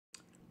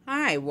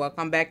Hi,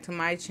 welcome back to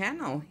my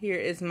channel. Here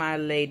is my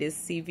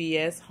latest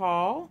CVS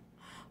haul.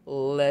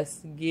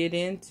 Let's get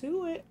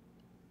into it.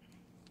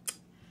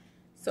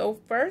 So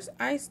first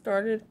I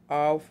started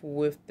off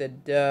with the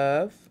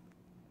Dove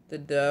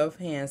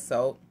hand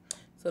soap.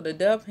 So the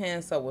Dove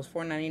hand soap was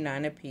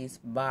 $4.99 a piece.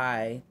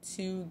 Buy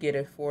 2, get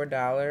a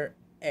 $4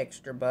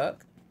 extra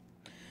buck.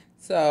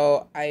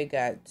 So I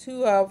got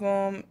 2 of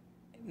them.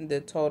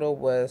 The total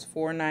was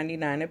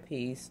 $4.99 a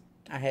piece.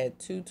 I had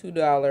two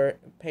 $2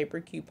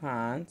 paper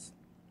coupons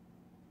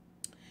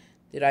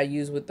that I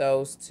used with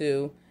those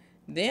two.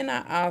 Then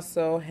I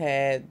also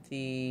had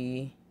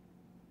the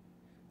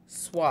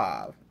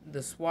Swab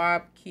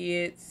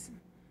Kids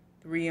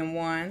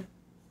 3-in-1.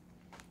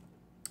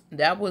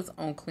 That was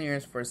on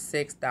clearance for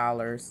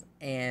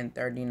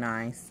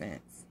 $6.39.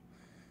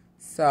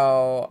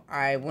 So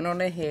I went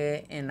on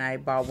ahead and I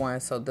bought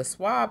one. So the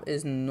Swab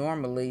is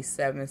normally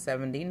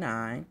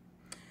 $7.79.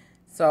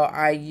 So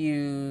I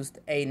used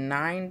a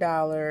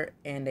 $9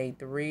 and a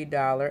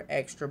 $3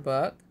 extra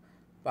buck.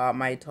 Bought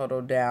my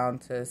total down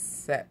to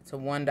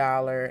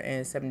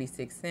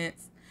 $1.76.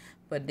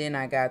 But then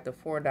I got the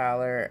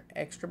 $4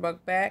 extra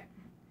buck back,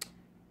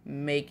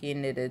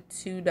 making it a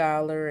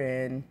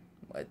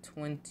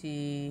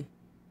 $2.24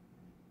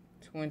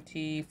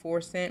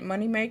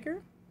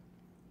 moneymaker.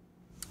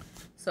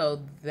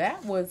 So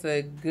that was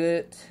a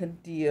good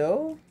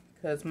deal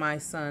because my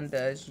son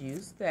does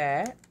use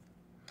that.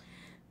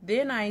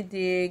 Then I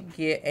did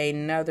get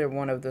another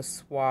one of the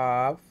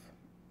Suave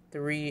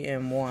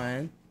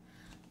 3-in-1.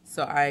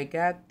 So I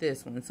got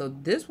this one. So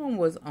this one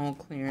was on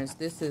clearance.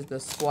 This is the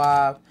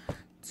Suave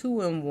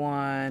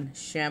 2-in-1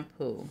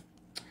 shampoo.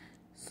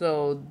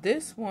 So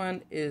this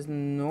one is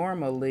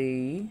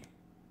normally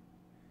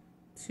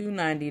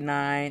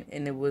 $2.99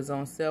 and it was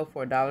on sale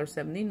for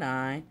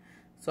 $1.79.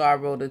 So I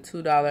rolled a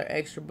 $2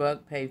 extra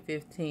buck, paid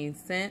 15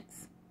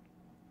 cents.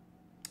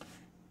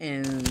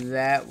 And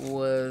that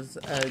was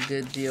a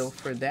good deal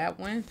for that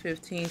one.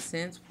 15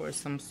 cents for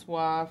some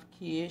Suave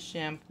Kids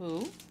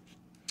shampoo.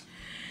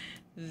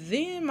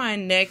 Then my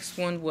next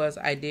one was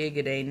I did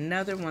get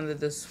another one of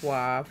the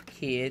Suave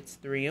Kids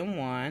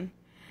 3-in-1.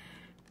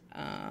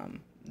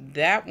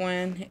 That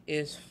one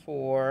is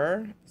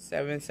for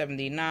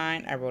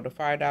 $7.79. I wrote a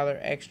 $5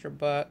 extra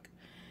buck.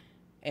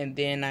 And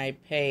then I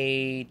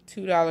paid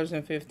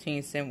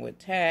 $2.15 with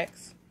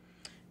tax.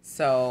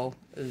 So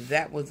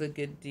that was a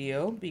good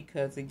deal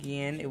because,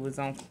 again, it was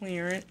on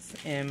clearance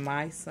and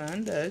my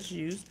son does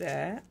use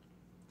that.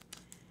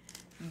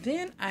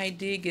 Then I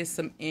did get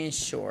some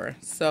Ensure.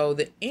 So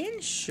the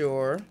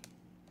Ensure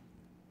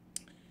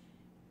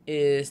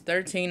is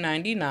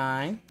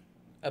 $13.99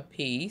 a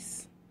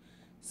piece.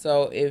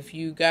 So if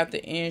you got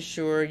the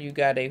Ensure, you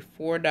got a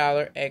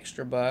 $4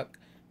 extra buck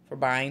for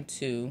buying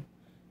 2.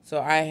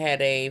 So I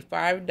had a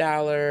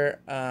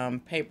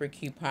 $5 paper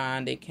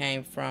coupon that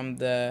came from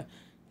the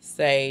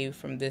save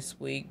from this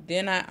week.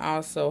 Then I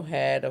also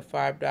had a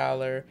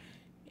 $5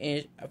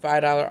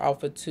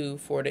 off of 2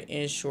 for the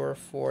Ensure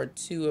for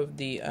 2 of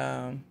the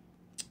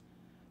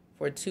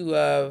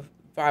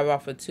 5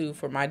 off of 2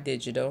 for my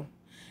digital.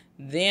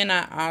 Then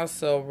I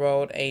also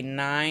rolled a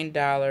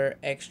 $9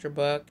 extra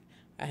buck.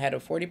 I had a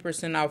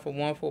 40% off of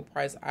one full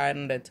price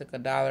item that took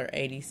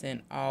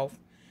 $1.80 off.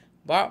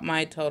 Bought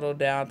my total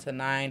down to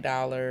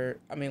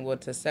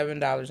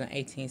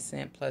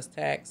 $7.18 plus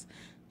tax.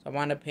 So I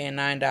wound up paying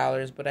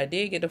 $9, but I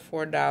did get a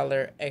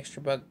 $4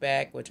 extra buck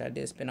back, which I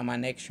did spend on my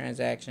next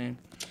transaction.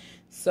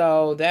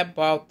 So that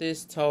brought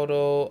this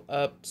total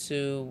up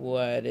to,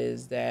 what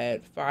is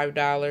that,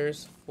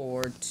 $5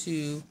 for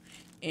 2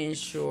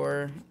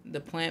 Ensure,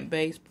 the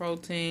plant-based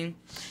protein.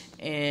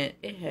 And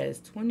it has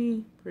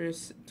 20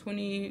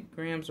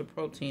 grams of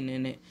protein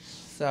in it.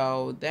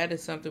 So that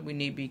is something we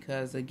need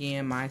because,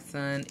 again, my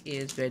son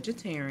is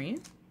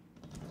vegetarian.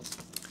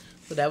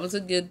 So that was a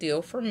good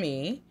deal for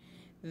me.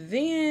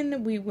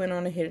 Then we went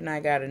on ahead and I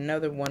got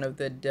another one of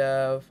the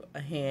Dove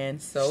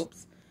hand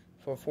soaps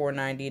for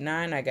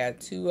 $4.99. I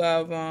got 2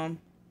 of them.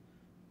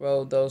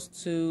 Rolled those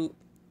 2.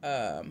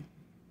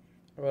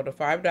 Rolled a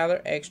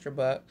 $5 extra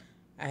buck.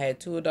 I had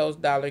 2 of those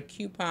 $2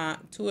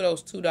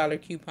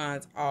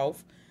 coupons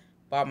off.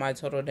 Bought my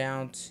total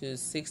down to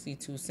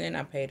 62 cents.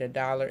 I paid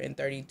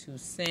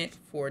 $1.32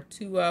 for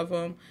 2 of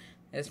them.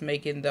 That's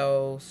making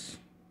those,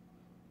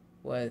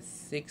 what,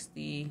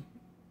 60,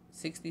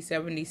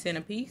 70 cents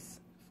a piece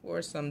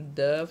for some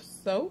Dove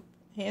soap,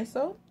 hand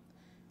soap.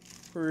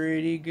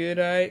 Pretty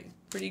good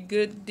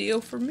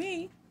deal for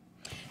me.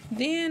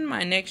 Then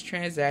my next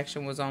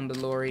transaction was on the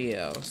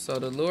L'Oreal. So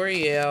the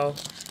L'Oreal,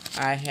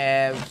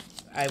 I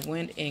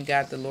went and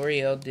got the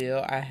L'Oreal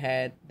deal. I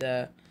had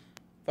the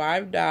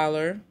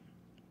 $5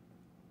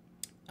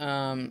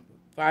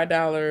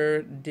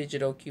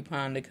 digital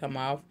coupon to come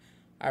off.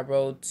 I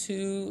rolled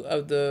 2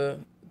 of the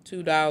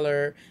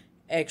 $2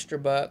 extra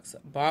bucks.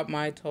 Bought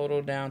my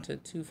total down to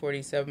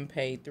 $2.47.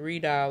 Paid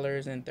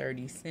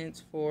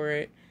 $3.30 for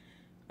it.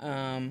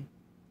 And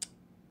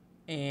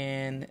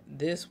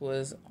this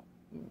was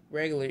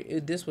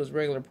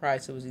regular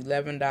price. It was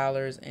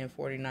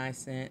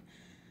 $11.49.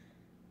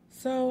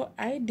 So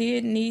I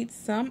did need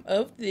some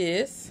of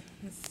this.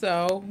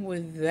 So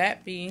with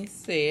that being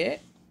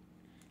said,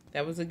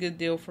 that was a good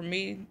deal for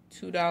me,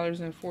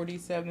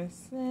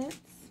 $2.47.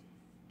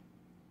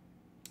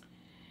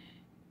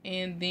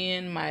 And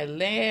then my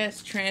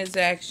last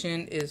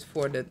transaction is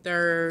for the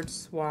third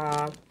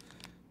swab,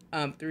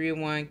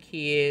 3-in-1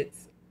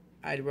 kids.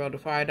 I wrote a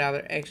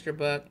 $5 extra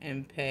buck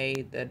and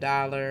paid the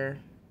dollar.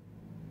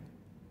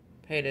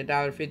 Paid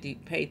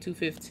 $1.50. Paid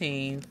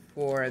 $2.15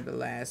 for the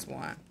last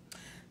one.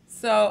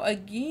 So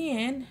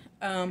again,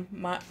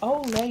 my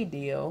Olay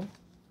deal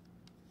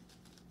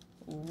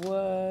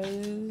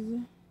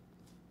was.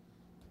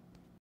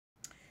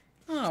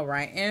 All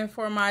right, and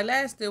for my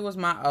last deal was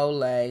my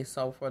Olay.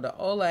 So for the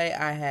Olay,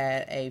 I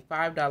had a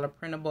 $5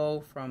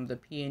 printable from the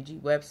P&G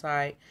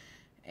website,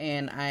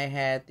 and I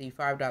had the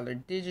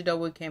 $5 digital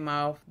which came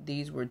off.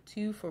 These were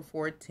 2 for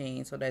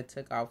 $14, so that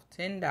took off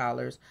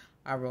 $10.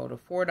 I wrote a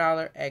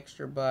 $4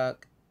 extra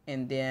buck,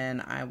 and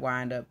then I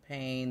wind up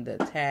paying the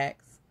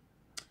tax,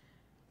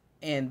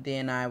 and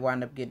then I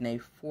wound up getting a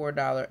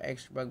 $4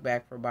 extra buck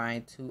back for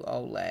buying 2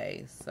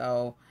 Olay.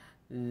 So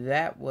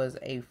that was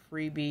a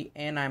freebie,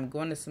 and I'm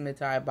going to submit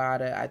to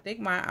Ibotta. I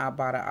think my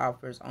Ibotta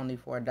offers only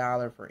for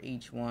 $1 for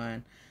each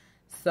one.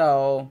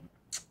 So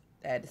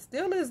that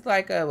still is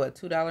like a $2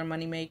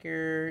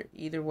 moneymaker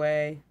either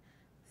way.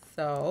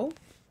 So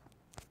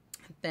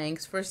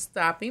thanks for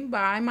stopping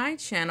by my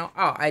channel.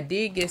 Oh, I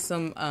did get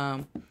some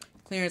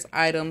clearance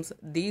items.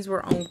 These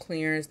were on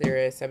clearance. They're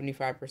at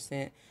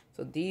 75%.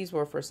 So these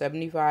were for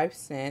 75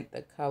 cents,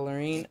 the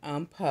coloring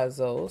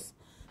puzzles.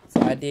 So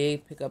I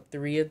did pick up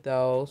 3 of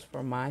those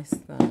for my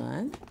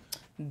son.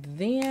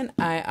 Then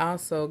I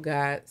also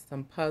got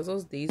some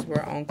puzzles. These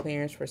were on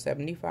clearance for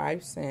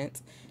 75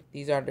 cents.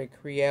 These are the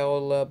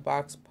Crayola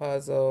box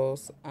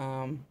puzzles.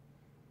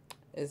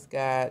 It's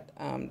got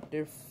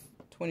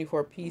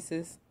 24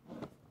 pieces.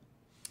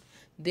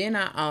 Then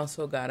I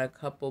also got a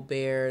couple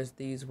bears.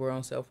 These were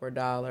on sale for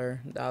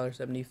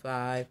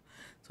 $1.75.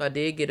 So I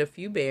did get a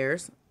few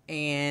bears.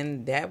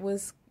 And that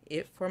was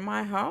it for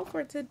my haul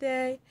for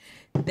today.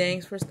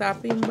 Thanks for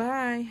stopping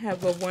by.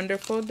 Have a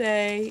wonderful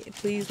day.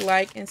 Please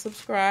like and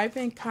subscribe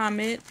and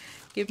comment.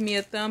 Give me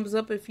a thumbs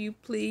up if you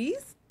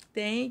please.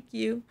 Thank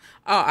you.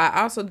 Oh,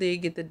 I also did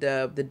get the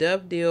Dove. The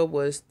Dove deal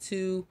was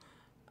 2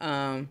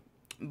 buy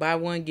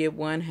one get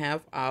one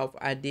half off.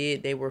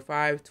 They were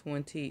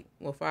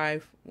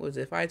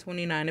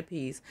 $5.29 a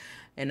piece,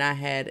 and I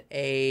had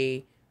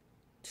a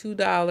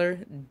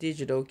 $2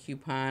 digital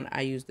coupon.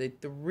 I used a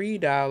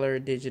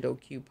 $3 digital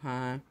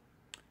coupon.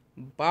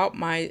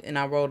 And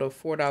I rolled a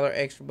 $4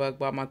 extra buck,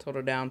 bought my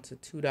total down to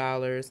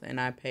 $2, and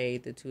I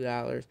paid the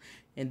 $2.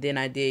 And then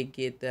I did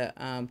get the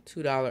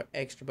 $2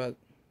 extra buck,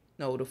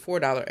 no, the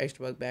 $4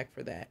 extra buck back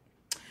for that.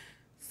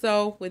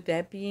 So with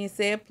that being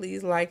said,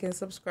 please like and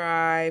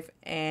subscribe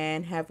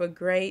and have a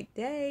great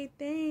day.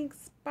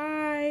 Thanks.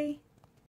 Bye.